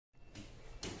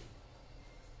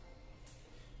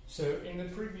So in the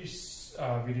previous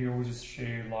video, we just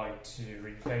showed like to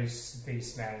replace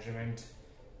this management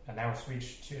now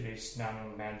switch to this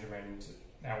non-management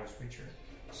now switcher.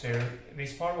 So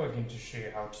this part we're going to show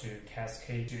you how to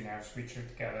cascade two now switcher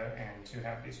together and to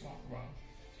have this one run.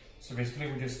 So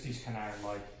basically we just disconnect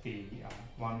like the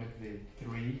one of the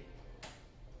three.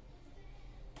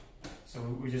 So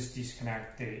we just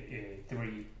disconnect the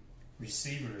three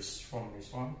receivers from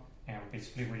this one, and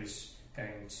basically we're just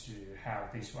going to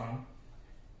have this one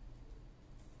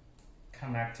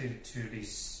connected to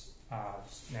this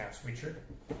now switcher.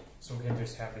 So we can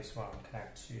just have this one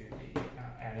connect to the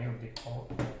any of the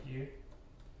port here.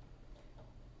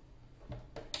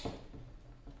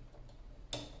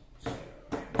 So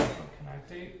this one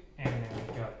connected, and then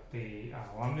we got the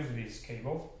one of these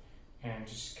cable, and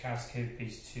just cascade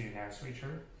these two now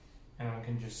switcher, and then we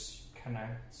can just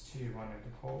connect to one of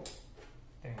the port,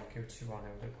 then go to one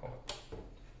of the port.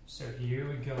 So here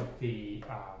we got the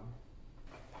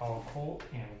power cord,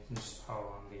 and we can just power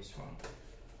on this one.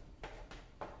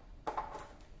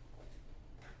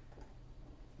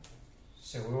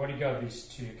 So we already got these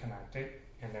two connected,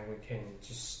 and then we can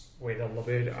just wait a little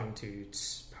bit until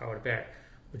it's powered back.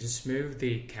 We'll just move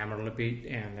the camera a little bit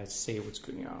and let's see what's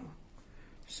going on.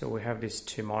 So we have this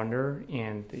two monitor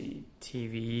and the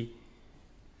TV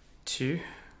 2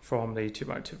 from the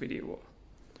 2x2 video wall.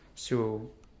 So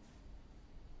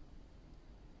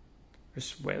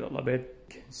just wait a little bit.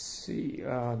 You can see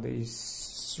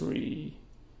these three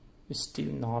is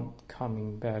still not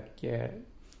coming back yet.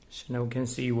 So now we can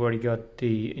see we already got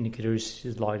the indicators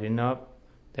is lighting up.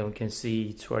 Then we can see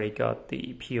it's already got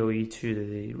the POE to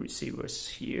the receivers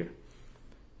here.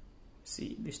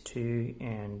 See this two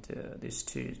and this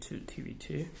two to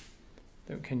TV2.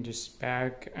 Then we can just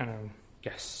back and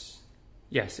yes,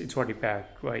 it's already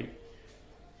back, right?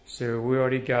 So we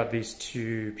already got these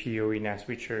two POE now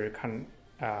switcher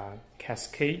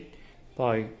cascade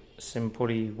by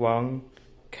simply one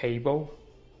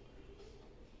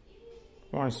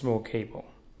small cable.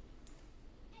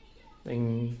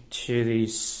 Then to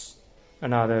this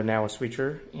another now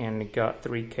switcher, and got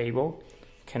three cable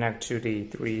connect to the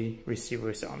three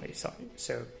receivers on this side.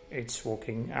 So it's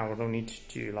working. I don't need to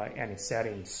do like any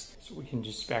settings. So we can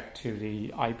just back to the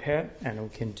iPad and we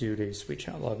can do the switch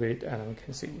a little bit and we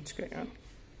can see what's going on.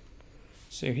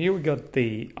 So here we got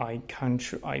the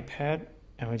iControl iPad,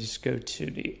 and we just go to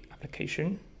the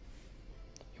application.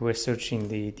 We're searching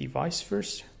the device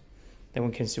first. Then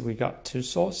we can see we got two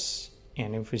source,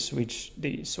 and if we switch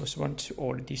the source one to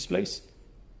all the displays,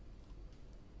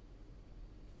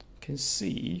 you can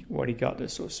see we already got the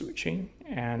source switching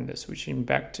and the switching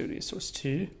back to the source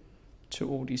 2 to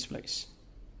all displays.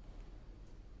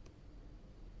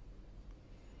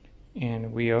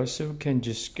 And we also can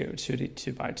just go to the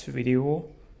 2x2 video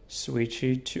wall, switch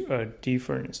it to a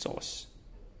different source.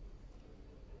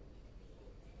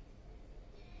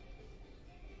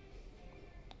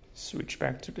 Switch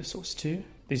back to the source 2.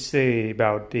 This is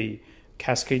about the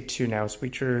Cascade 2 now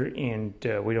switcher, and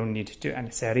we don't need to do any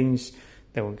settings.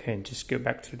 Then we can just go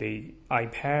back to the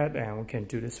iPad and we can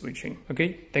do the switching.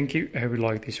 Okay, thank you. I hope you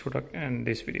like this product and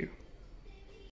this video.